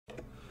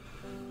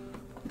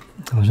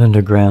I was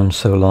underground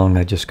so long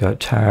I just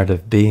got tired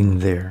of being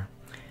there.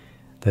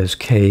 Those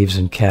caves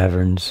and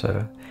caverns.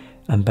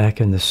 I'm back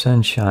in the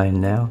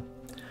sunshine now.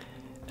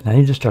 And I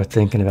need to start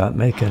thinking about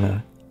making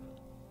a...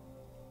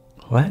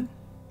 What?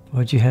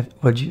 What'd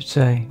you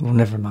say? Well,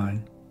 never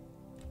mind.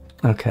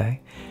 Okay.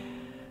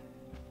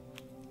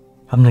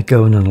 I'm going to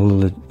go on a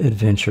little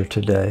adventure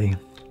today.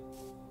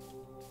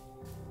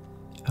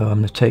 Oh, I'm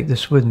going to take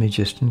this with me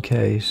just in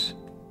case.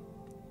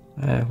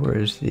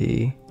 Where's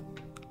the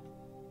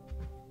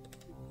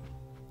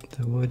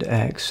wood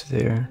axe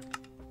there?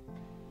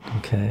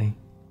 Okay.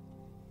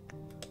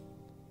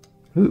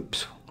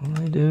 Oops, what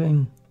am I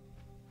doing?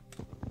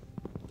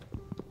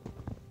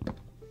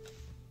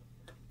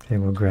 Okay,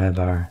 we'll grab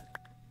our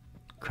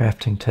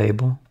crafting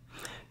table.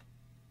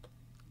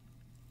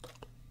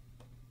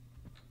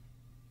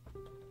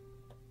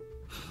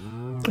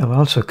 I've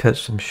also cut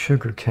some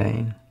sugar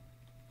cane.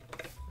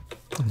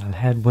 And I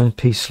had one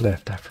piece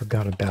left. I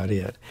forgot about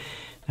it.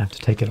 I have to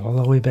take it all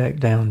the way back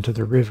down to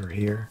the river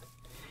here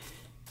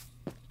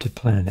to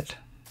plant it.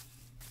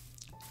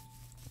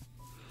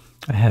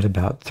 I had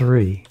about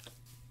 3.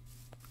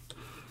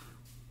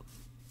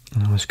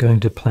 And I was going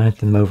to plant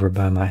them over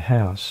by my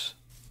house.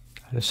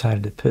 I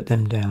decided to put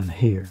them down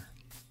here.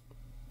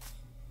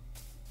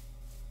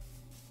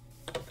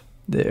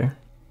 There.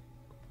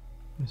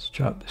 Let's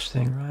drop this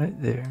thing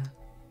right there.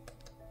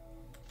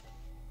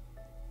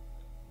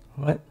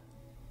 What?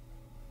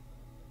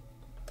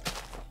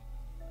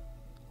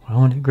 Why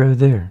won't it grow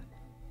there?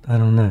 I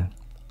don't know.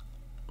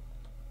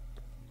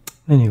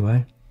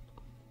 Anyway,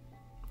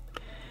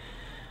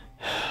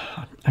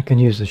 I can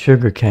use the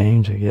sugar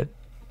cane to get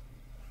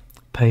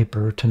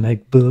paper to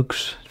make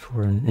books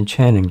for an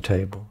enchanting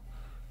table.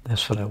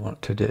 That's what I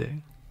want to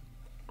do.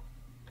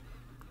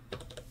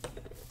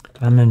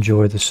 I'm going to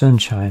enjoy the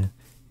sunshine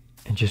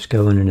and just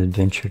go on an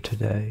adventure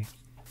today.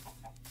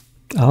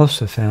 I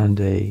also found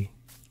a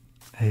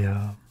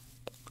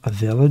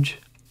village.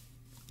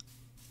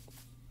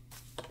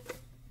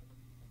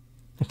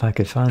 If I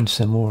could find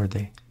some more of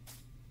the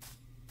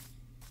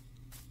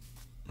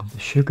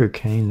sugar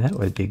cane, that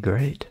would be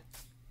great.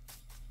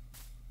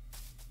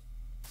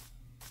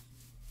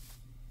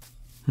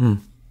 A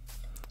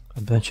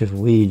bunch of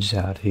weeds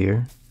out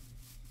here.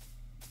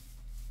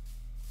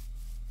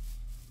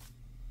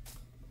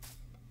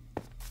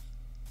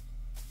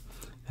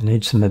 I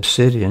need some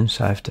obsidian,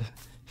 so I have to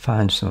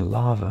find some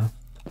lava,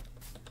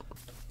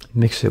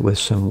 mix it with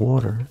some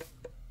water.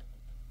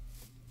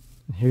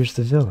 And here's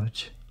the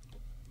village.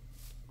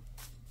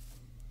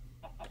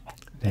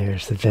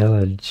 There's the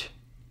village.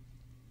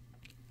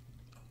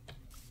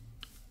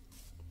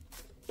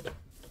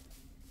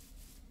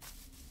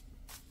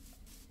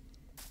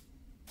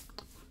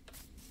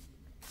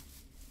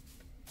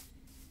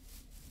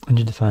 I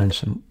need to find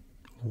some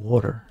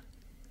water.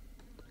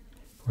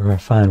 Where I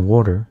find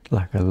water,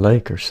 like a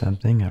lake or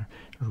something, or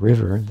a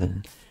river,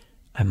 then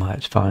I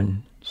might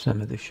find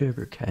some of the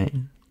sugar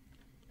cane.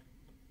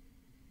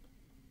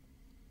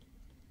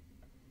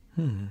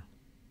 Oh,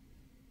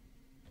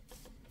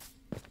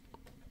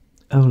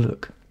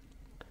 look.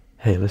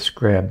 Hey, let's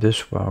grab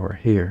this while we're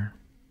here.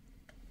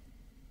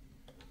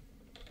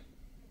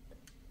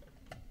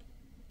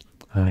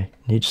 I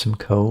need some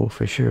coal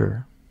for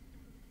sure.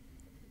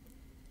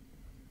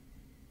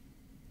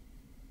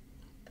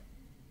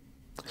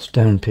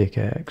 Stone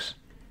pickaxe.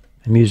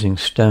 I'm using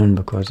stone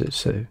because it's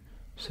so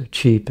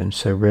cheap and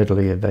so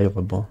readily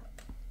available.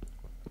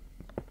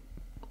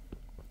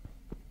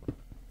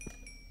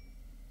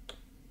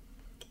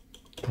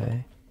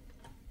 Okay.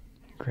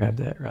 Grab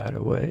that right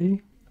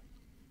away.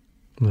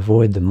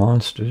 Avoid the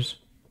monsters.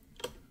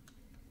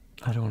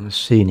 I don't want to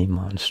see any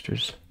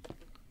monsters.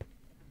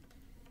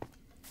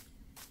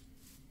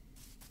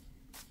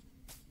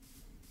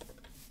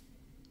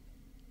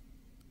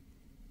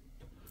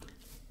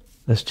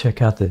 Let's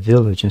check out the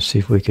village and see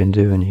if we can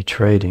do any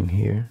trading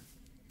here.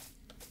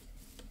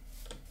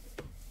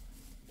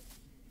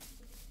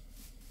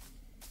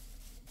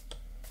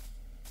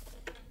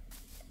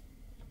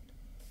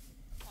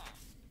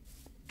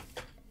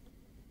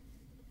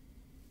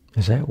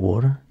 Is that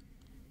water?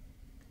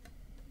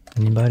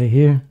 Anybody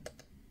here?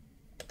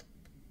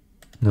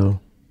 No.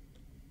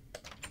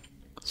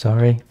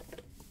 Sorry.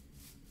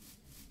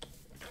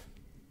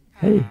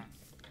 Hey.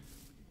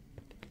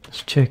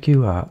 Let's check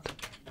you out.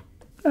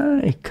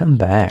 Hey, come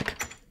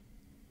back.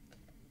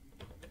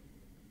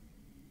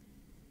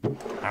 You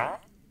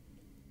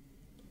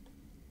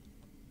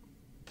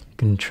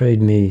can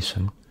trade me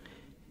some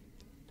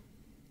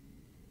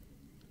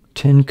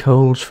 10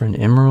 coals for an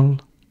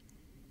emerald.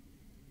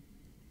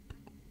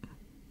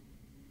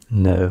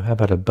 No, how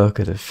about a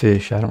bucket of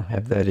fish? I don't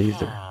have that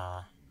either.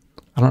 I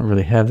don't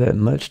really have that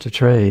much to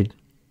trade.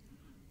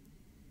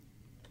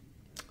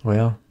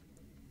 Well,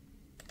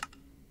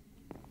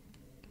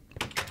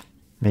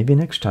 maybe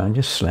next time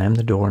just slam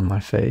the door in my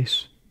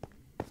face.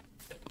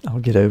 I'll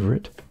get over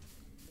it.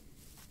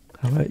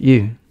 How about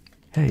you?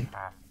 Hey.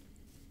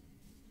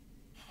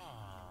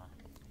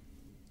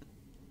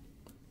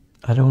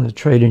 I don't want to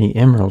trade any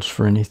emeralds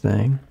for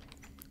anything.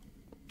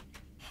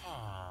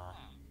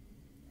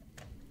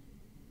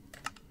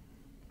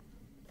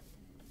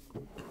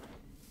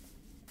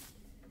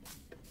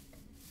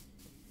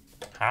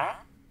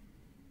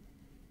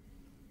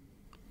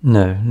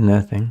 No,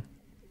 nothing.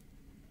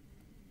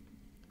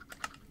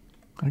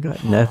 I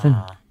got nothing.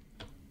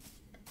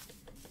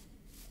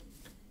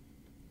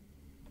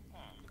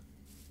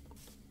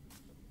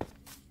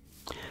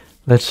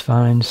 Let's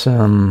find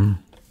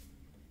some.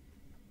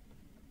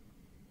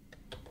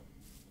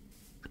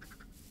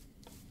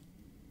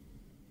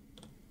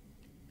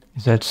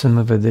 Is that some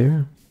over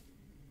there?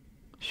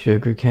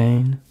 Sugar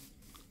cane?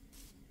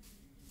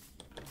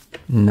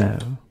 No.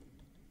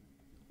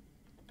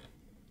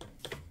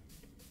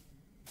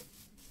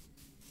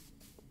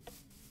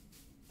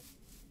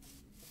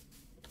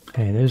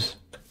 Hey, there's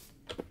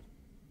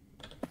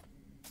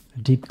a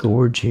deep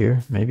gorge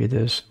here. Maybe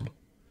there's.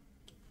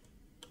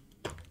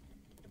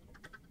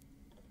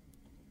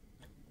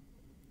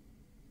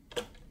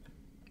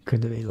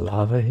 Could there be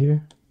lava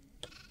here?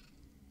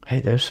 Hey,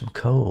 there's some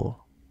coal.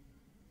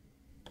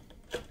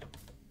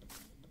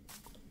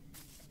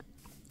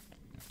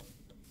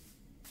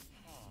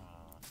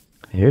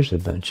 Here's a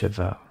bunch of,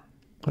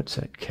 what's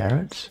that,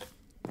 carrots?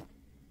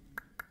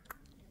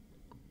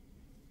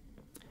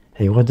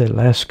 Hey, what did that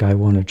last guy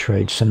want to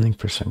trade something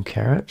for some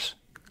carrots?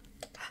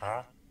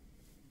 Huh?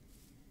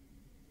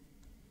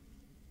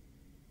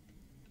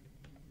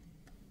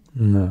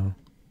 No.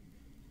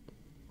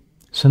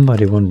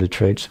 Somebody wanted to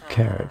trade some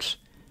carrots.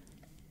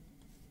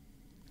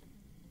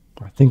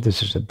 I think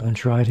this is a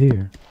bunch right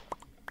here.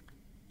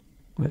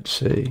 Let's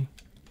see.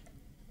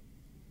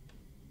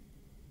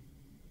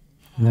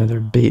 No,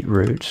 they're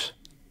beetroots.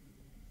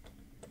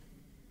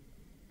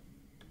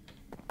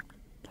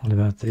 What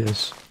about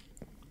this?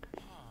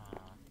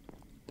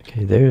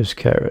 Okay, there's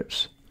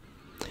carrots.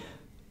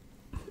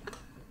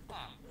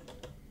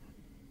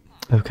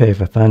 Okay,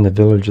 if I find a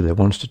villager that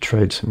wants to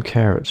trade some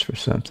carrots for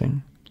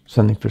something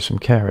for some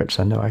carrots,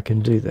 I know I can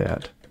do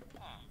that.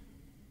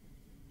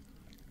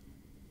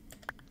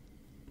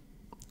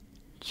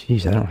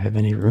 Geez, I don't have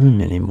any room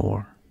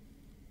anymore.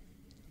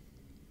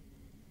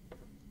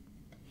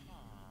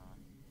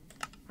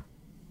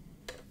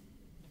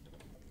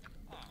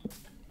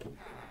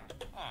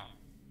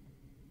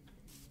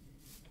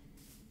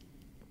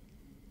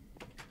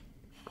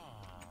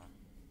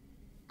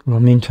 Well,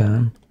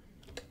 meantime,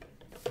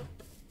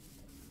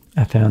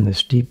 I found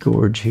this deep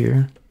gorge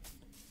here,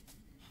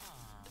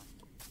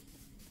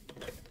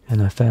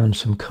 and I found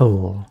some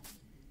coal.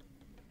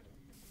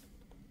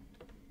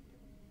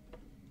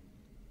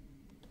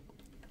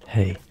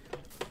 Hey,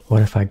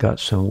 what if I got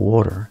some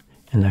water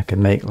and I could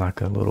make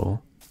like a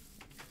little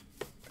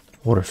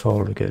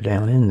waterfall to go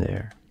down in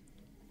there?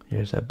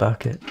 Here's a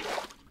bucket.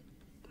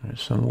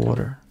 There's some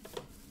water.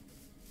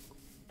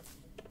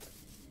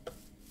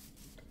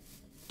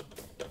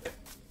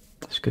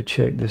 Let's go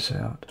check this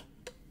out.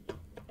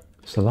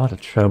 It's a lot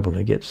of trouble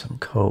to get some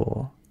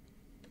coal.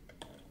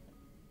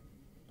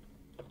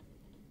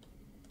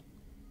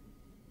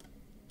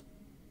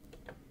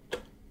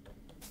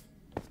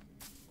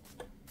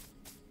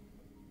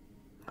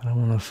 I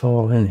don't want to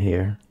fall in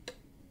here.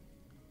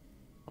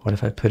 What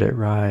if I put it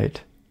right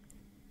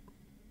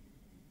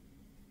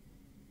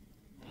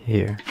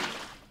here?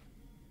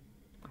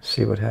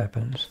 See what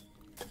happens.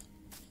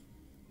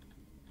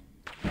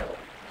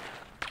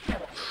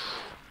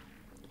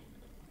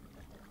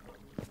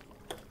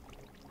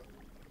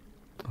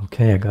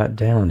 Okay, I got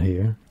down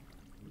here.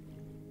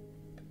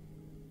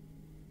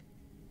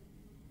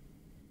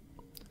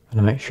 I'm going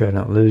to make sure I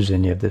don't lose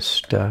any of this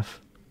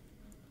stuff.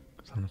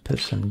 So I'm going to put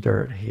some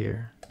dirt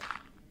here.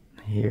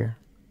 Here.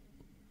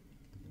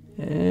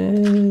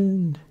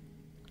 And...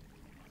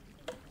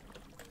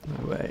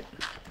 oh, wait.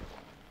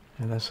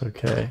 Yeah, that's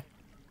okay.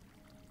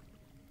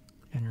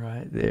 And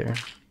right there.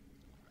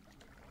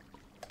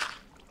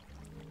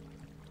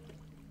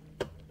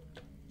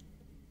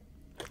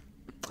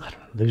 I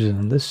don't lose it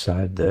on this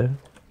side though.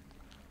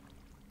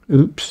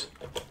 Oops.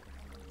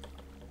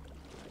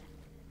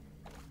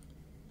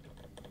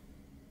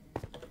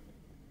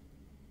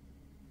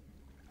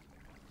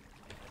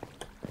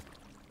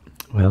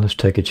 Well, let's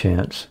take a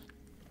chance.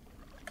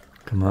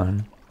 Come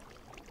on.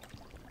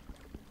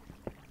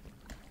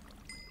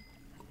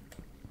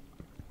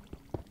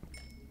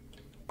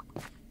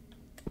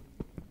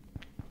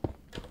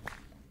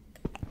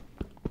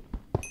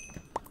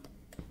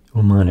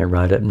 We'll mine it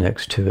right up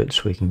next to it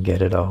so we can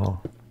get it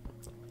all.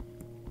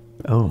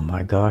 Oh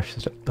my gosh,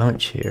 there's a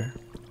bunch here.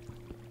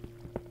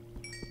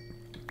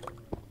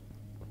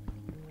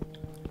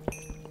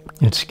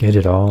 Let's get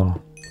it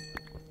all.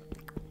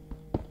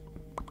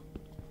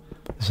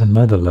 There's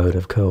another load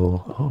of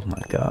coal. Oh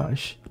my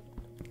gosh.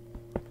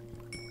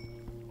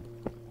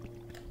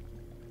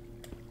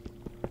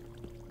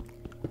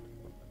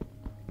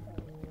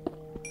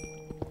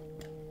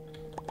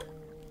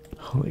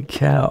 Holy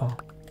cow.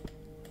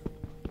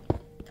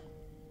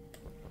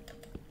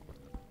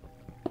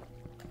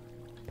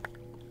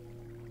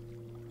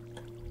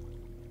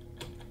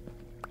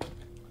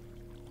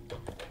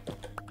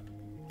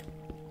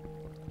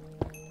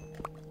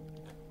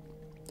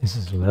 This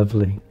is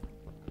lovely.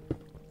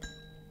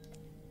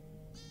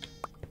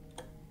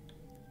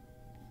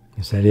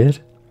 Is that it?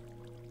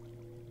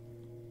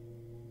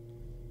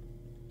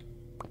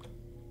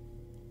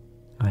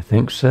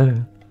 think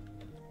so.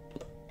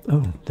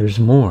 Oh, there's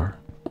more.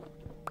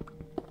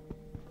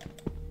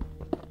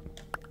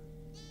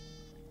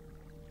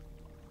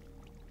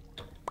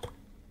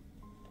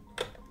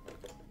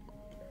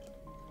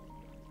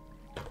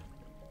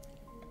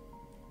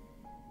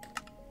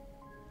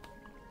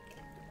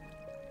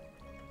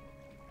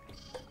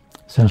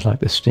 Sounds like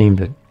the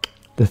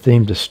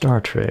theme to Star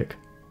Trek.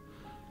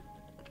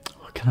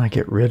 What can I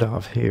get rid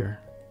of here?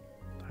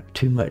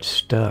 Too much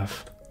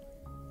stuff.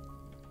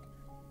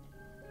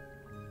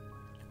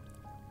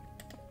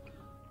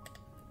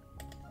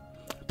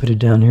 Put it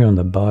down here on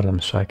the bottom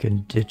so I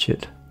can ditch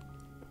it.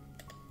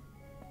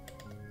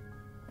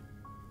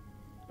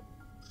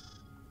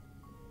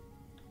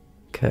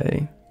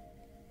 Okay.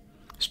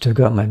 Still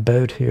got my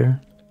boat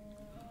here.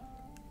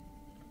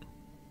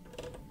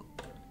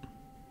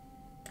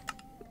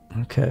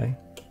 Okay.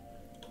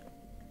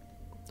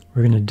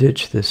 We're going to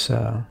ditch this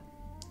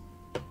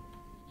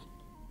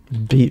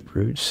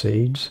beetroot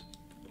seeds.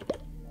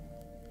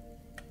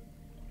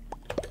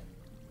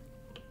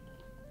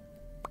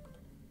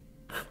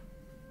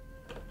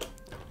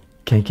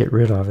 Can't get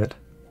rid of it.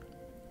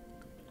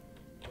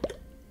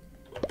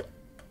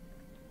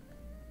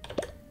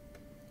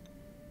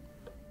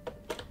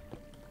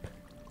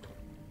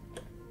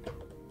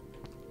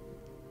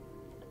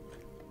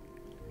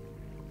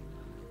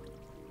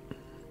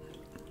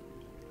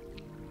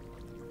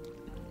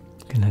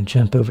 Can I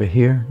jump over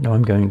here? No, I'm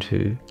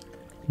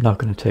not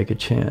going to take a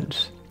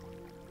chance.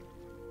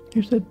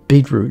 Here's the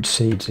beetroot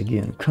seeds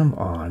again. Come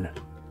on.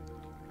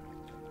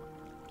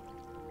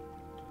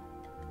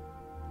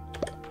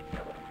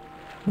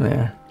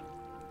 There.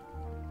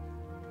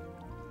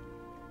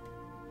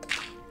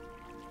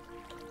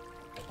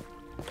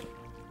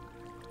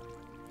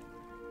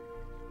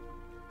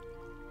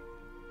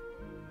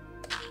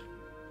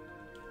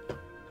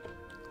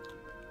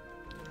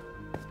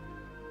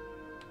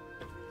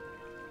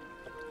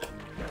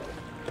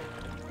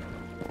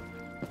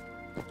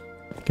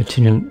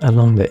 Continue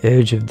along the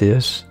edge of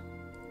this.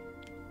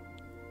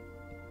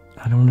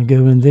 I don't want to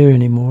go in there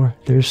anymore.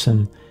 There's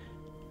some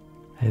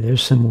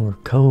more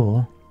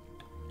coal.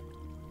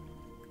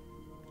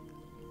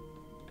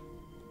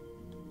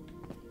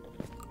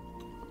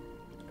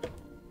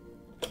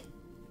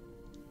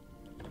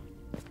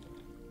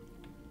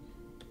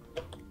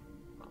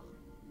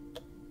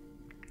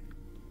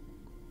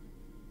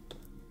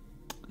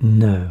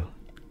 No.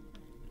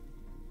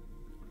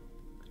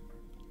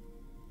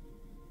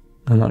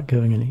 I'm not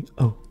going any...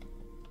 Oh.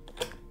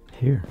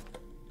 Here.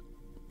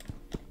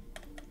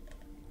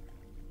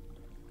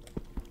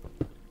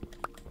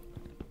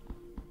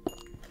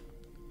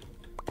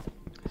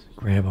 Let's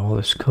grab all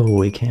this coal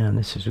we can.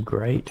 This is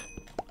great.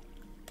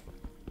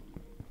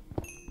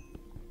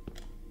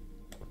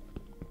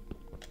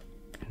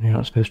 And you're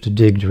not supposed to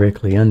dig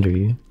directly under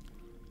you.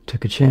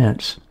 Took a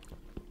chance.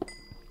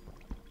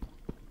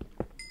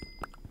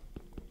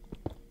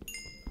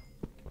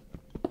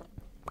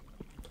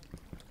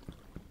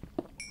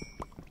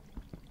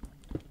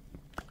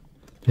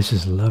 This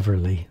is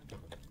lovely.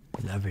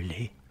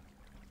 Lovely.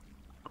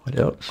 What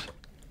else?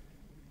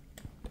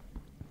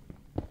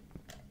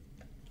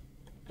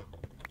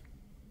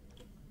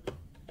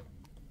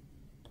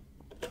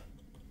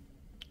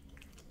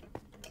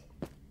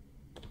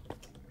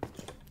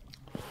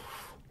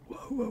 Whoa,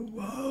 whoa,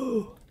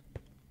 whoa.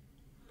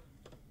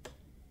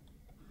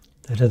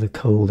 That other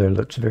coal there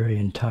looks very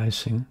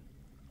enticing.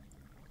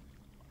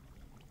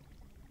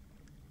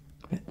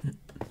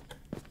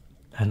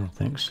 I don't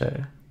think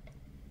so.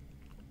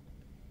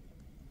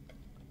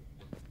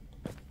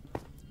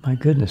 My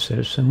goodness,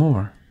 there's some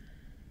more.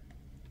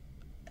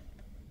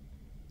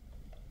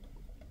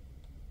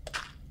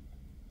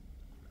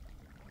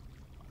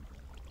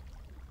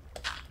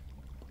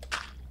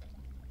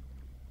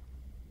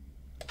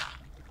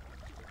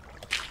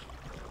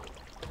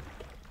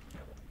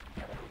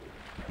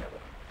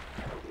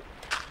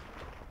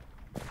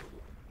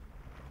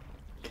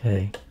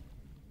 Okay.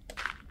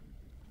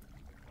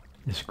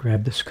 Let's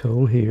grab this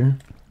coal here.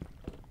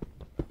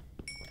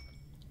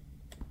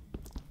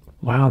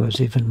 Wow, there's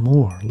even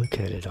more. Look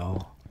at it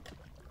all.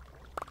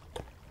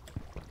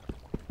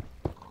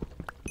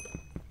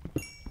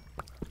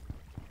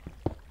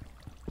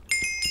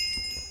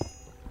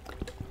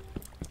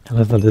 I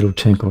love the little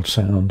tinkle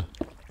sound.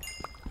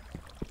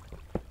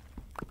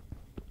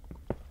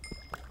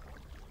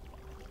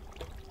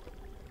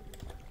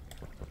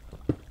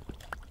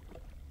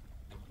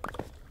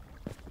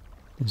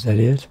 Is that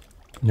it?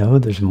 No,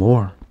 there's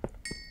more.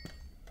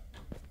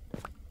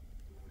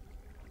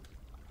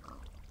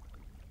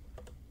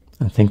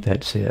 I think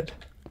that's it.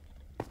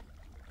 I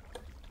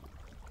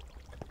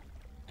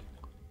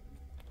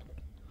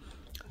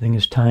think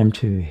it's time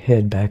to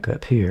head back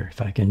up here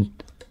if I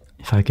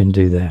can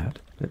do that.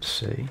 Let's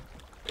see.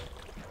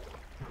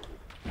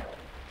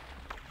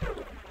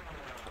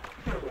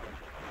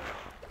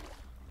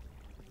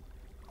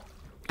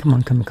 Come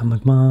on, come on, come on,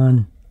 come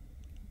on.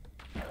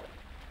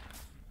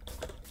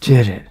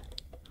 Did it.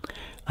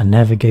 I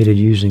navigated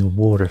using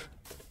water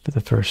for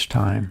the first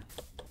time.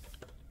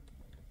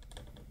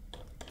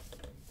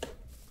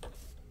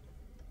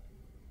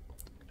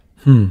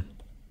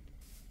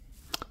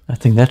 I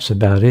think that's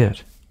about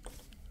it.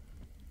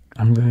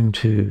 I'm going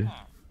to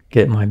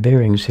get my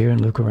bearings here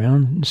and look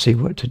around and see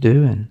what to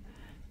do, and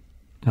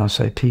I'll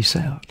say peace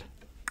out.